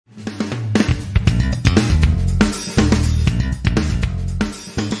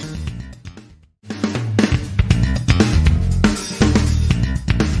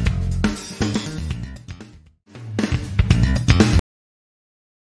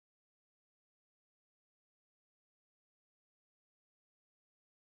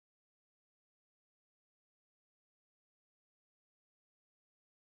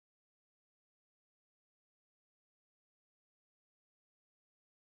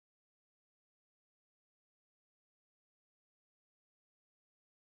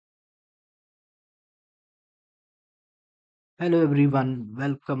Hello everyone,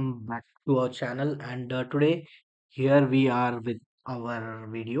 welcome back to our channel. And today, here we are with our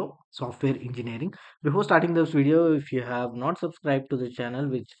video software engineering. Before starting this video, if you have not subscribed to the channel,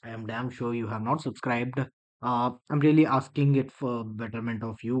 which I am damn sure you have not subscribed, I'm really asking it for betterment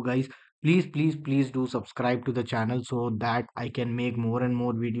of you guys. Please do subscribe to the channel so that I can make more and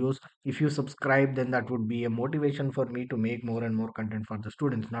more videos. If you subscribe, then that would be a motivation for me to make more and more content for the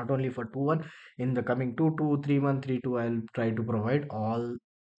students, not only for 2-1. In the coming 2 to 3 1 3 2, I'll try to provide all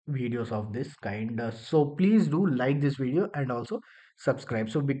videos of this kind. So please do like this video and also subscribe.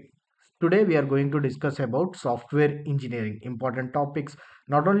 Today we are going to discuss about software engineering, important topics,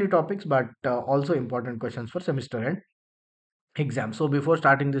 not only topics but also important questions for semester and exam. So before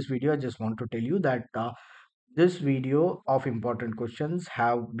starting this video, I just want to tell you that this video of important questions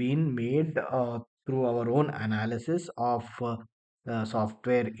have been made through our own analysis of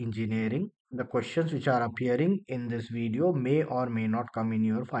software engineering. The questions which are appearing in this video may or may not come in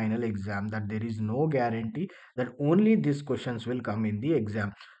your final exam, that there is no guarantee that only these questions will come in the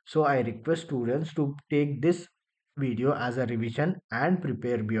exam. So I request students to take this video as a revision and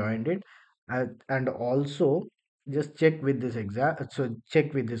prepare beyond it. And also just check with this exam, so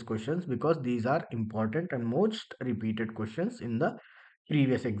check with these questions because these are important and most repeated questions in the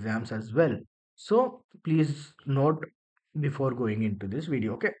previous exams as well. So please note before going into this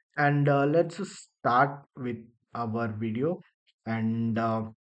video. Okay, and let's start with our video. And uh,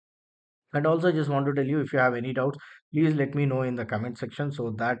 and also I just want to tell you, if you have any doubts, please let me know in the comment section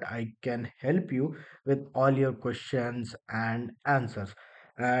so that I can help you with all your questions and answers.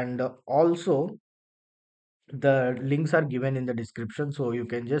 And also the links are given in the description, so you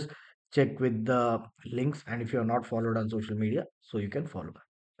can just check with the links, and if you are not followed on social media, so you can follow.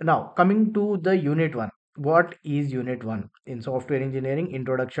 Now coming to the unit 1, what is unit 1 in software engineering?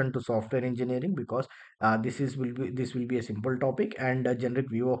 Introduction to software engineering, because this will be a simple topic and a generic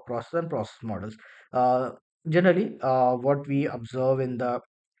view of process and process models. Generally, what we observe in the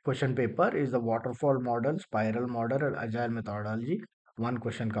question paper is the waterfall model, spiral model, and agile methodology. One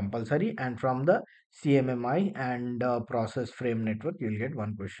question compulsory, and from the CMMI and process frame network, you'll get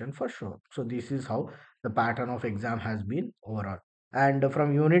one question for sure. So this is how the pattern of exam has been overall. And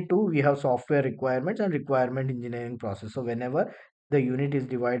from unit 2, we have software requirements and requirement engineering process. So whenever the unit is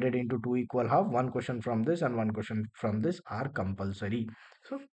divided into two equal half, one question from this and one question from this are compulsory.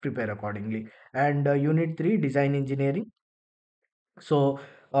 So prepare accordingly. And unit 3, design engineering. So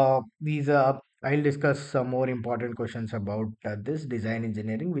these I'll discuss some more important questions about this design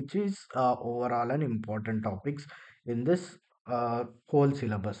engineering, which is overall an important topics in this whole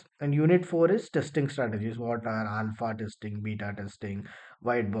syllabus. And unit 4 is testing strategies. What are alpha testing, beta testing,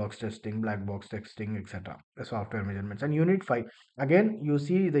 white box testing, black box testing, etc. The software measurements. And unit 5, again you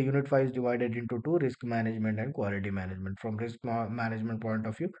see the unit 5 is divided into two: risk management and quality management. From management point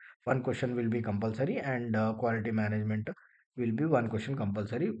of view, one question will be compulsory, and quality management will be one question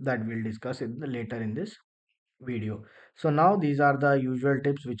compulsory, that we'll discuss in the later in this video. So now these are the usual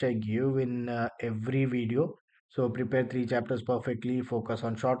tips which I give in every video. So prepare three chapters perfectly, focus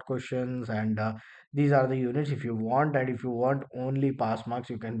on short questions, and these are the units if you want. And if you want only pass marks,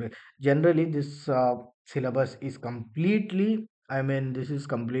 you can be, generally this syllabus is completely, I mean, this is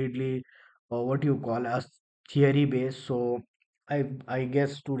completely what you call as theory based. So I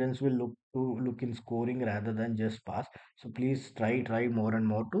guess students will look in scoring rather than just pass. So please try more and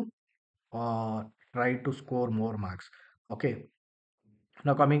more to uh, try to score more marks. Okay,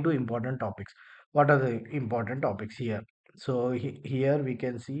 now coming to important topics. What are the important topics here? So here we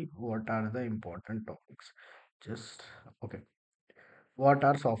can see what are the important topics. Just okay. What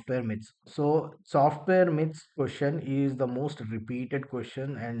are software myths? So software myths question is the most repeated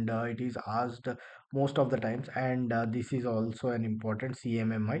question, and it is asked most of the times. And this is also an important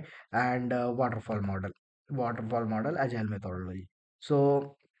CMMI and waterfall model, agile methodology.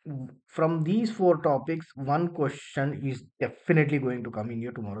 So from these four topics, one question is definitely going to come in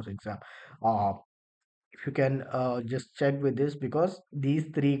your tomorrow's exam. Uh, if you can just check with this, because these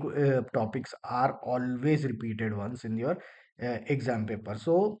three topics are always repeated ones in your exam paper.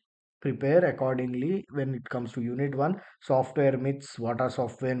 So prepare accordingly when it comes to unit 1. Software myths. What are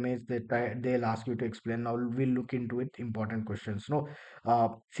software myths? They'll ask you to explain. Now we'll look into it, important questions. No,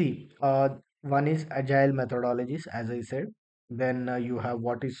 see, one is agile methodologies, as I said. Then you have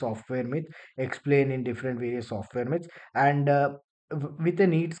what is software myth, explain in different various software myths. And with a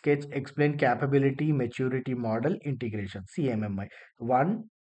neat sketch, explain capability maturity model integration, CMMI. 1,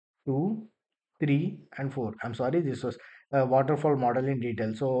 2, 3, and 4. I'm sorry, this was waterfall model in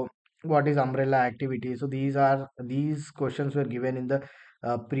detail. So what is umbrella activity? So these questions were given in the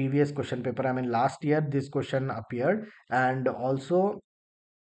previous question paper. I mean, last year this question appeared, and also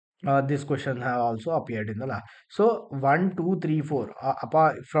this question have also appeared in the last. So 1, 2, 3, 4.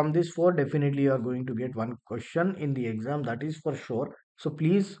 Apart from this four, definitely you are going to get one question in the exam. That is for sure. So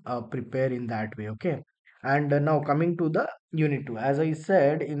please prepare in that way. Okay. And now coming to the unit 2, as I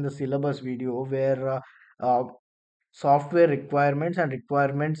said in the syllabus video, where software requirements and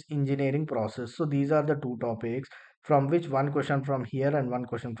requirements engineering process. So these are the two topics from which one question from here and one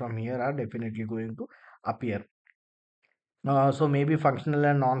question from here are definitely going to appear. So maybe functional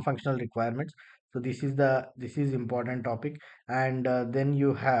and non-functional requirements. So this is important topic. And then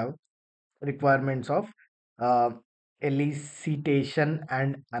you have requirements of uh, elicitation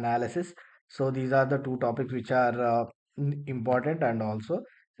and analysis. So these are the two topics which are important, and also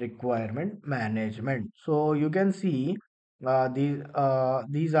requirement management. So you can see these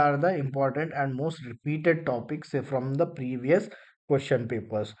are the important and most repeated topics from the previous question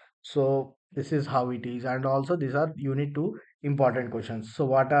papers. So this is how it is, and also these are unit 2 important questions. So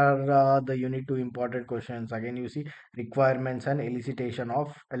what are the unit 2 important questions? Again, you see requirements and elicitation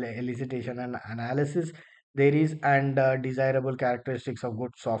and analysis there is, and desirable characteristics of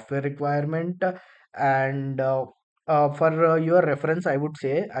good software requirement. And for your reference, I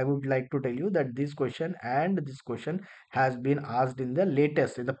would like to tell you that this question and this question has been asked in the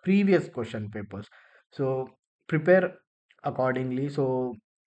latest, in the previous question papers. So prepare accordingly. So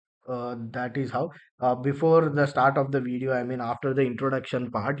that is how, before the start of the video, I mean after the introduction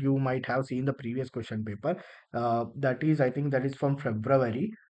part, you might have seen the previous question paper. That is, I think that is from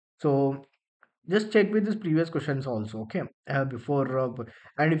February. So just check with these previous questions also. Okay. Before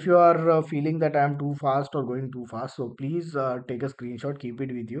And if you are feeling that I am too fast or going too fast, so please take a screenshot, keep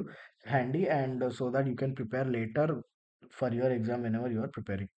it with you handy, and so that you can prepare later for your exam whenever you are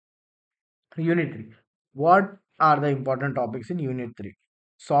preparing. Unit 3. What are the important topics in Unit 3?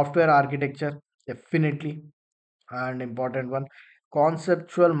 Software architecture, definitely, and important one.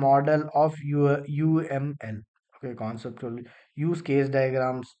 Conceptual model of UML. Okay, conceptual use case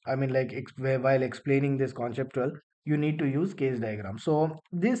diagrams. I mean, like while explaining this conceptual, you need to use case diagrams. So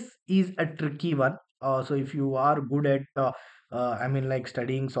this is a tricky one. So if you are good at I mean, like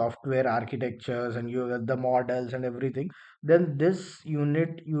studying software architectures and you the models and everything, then this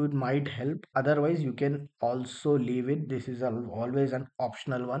unit you might help. Otherwise, you can also leave it. This is always an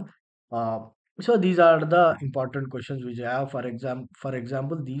optional one. Uh, so these are the important questions which I have. For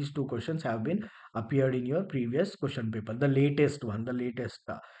example, these two questions have been appeared in your previous question paper, the latest one,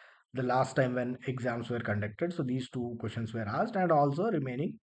 the last time when exams were conducted. So these two questions were asked, and also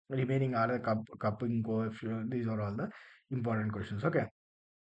remaining are the cupping coefficient. These are all the important questions. Okay.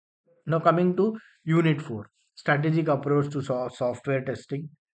 Now coming to Unit 4, strategic approach to software testing.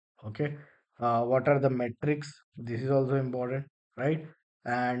 Okay. What are the metrics? This is also important, right?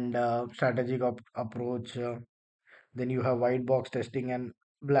 And strategic approach. Then you have white box testing and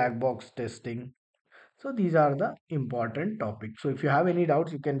black box testing. So these are the important topics. So if you have any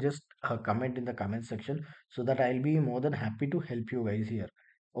doubts, you can just comment in the comment section, so that I'll be more than happy to help you guys here.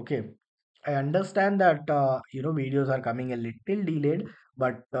 Okay. I understand that videos are coming a little delayed,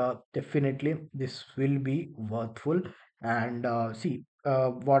 but definitely this will be worthful. And see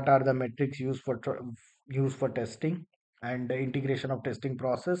what are the metrics used for testing, and the integration of testing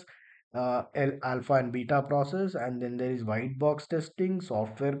process, alpha and beta process, and then there is white box testing,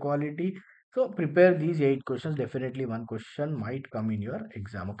 software quality. So prepare these 8 questions. Definitely one question might come in your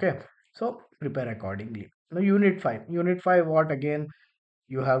exam. Okay. So prepare accordingly. Now Unit 5. Unit 5, what again?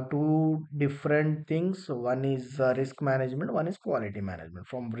 You have two different things. So one is risk management, one is quality management.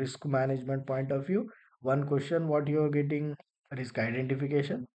 From risk management point of view, one question what you are getting: risk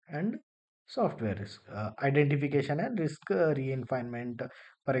identification and software risk identification and risk refinement.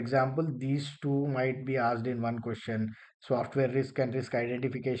 For example, these two might be asked in one question: software risk and risk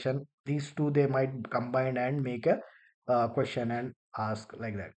identification. These two they might combine and make a question and ask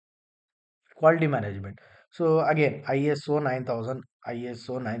like that. Quality management. So again, ISO 9000,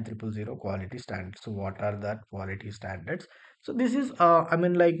 ISO 9000 quality standards. So what are that quality standards? So this is I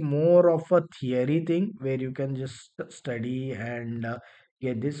mean, like more of a theory thing where you can just study and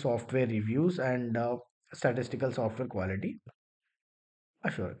get this software reviews and statistical software quality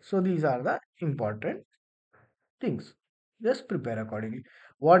assurance. So these are the important things. Just prepare accordingly.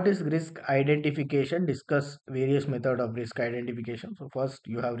 What is risk identification? Discuss various method of risk identification. So first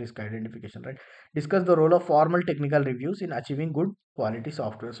you have risk identification, right? Discuss the role of formal technical reviews in achieving good quality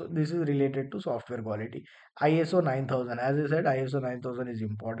software. So this is related to software quality. ISO 9000. As I said, ISO 9000 is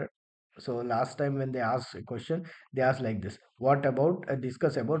important. So last time when they asked a question, they asked like this: what about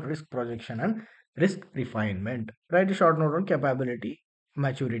discuss about risk projection and risk refinement? Write a short note on capability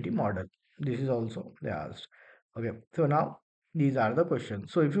maturity model. This is also they asked. Okay, so now these are the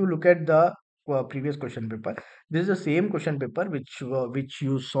questions. So if you look at the previous question paper, this is the same question paper which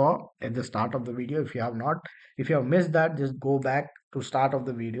you saw at the start of the video. If you have not, if you have missed that, just go back to start of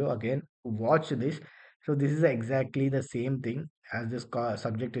the video again, watch this. So this is exactly the same thing, as this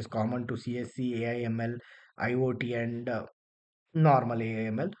subject is common to CSC, AIML, IoT, and normal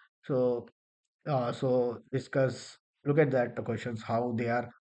AIML. So discuss, look at that the questions, how they are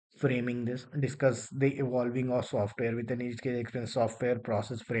framing this. Discuss the evolving of software with an edge case explain software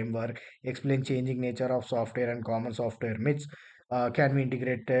process framework, explain changing nature of software and common software myths. Can be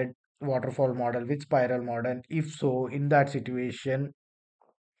integrated waterfall model with spiral model? If so, in that situation,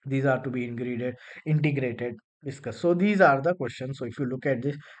 these are to be integrated. Discuss. So these are the questions. So if you look at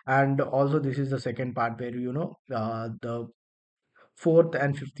this, and also this is the second part where the fourth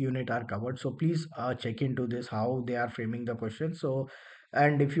and fifth unit are covered. So please check into this, how they are framing the question. So,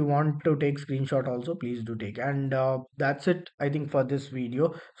 and if you want to take screenshot also, please do take. And that's it, I think, for this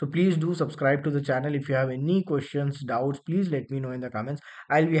video. So please do subscribe to the channel. If you have any questions, doubts, please let me know in the comments.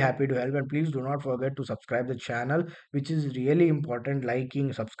 I'll be happy to help. And please do not forget to subscribe the channel, which is really important.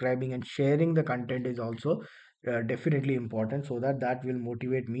 Liking, subscribing, and sharing the content is also definitely important, so that that will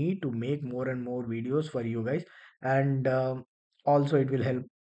motivate me to make more and more videos for you guys. And also it will help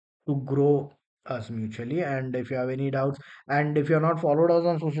to grow us mutually. And if you have any doubts, and if you are not followed us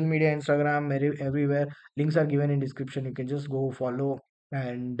on social media, Instagram, everywhere, links are given in description. You can just go follow,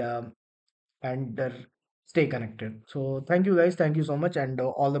 and and stay connected. So thank you guys, thank you so much, and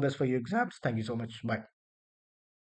all the best for your exams. Thank you so much. Bye.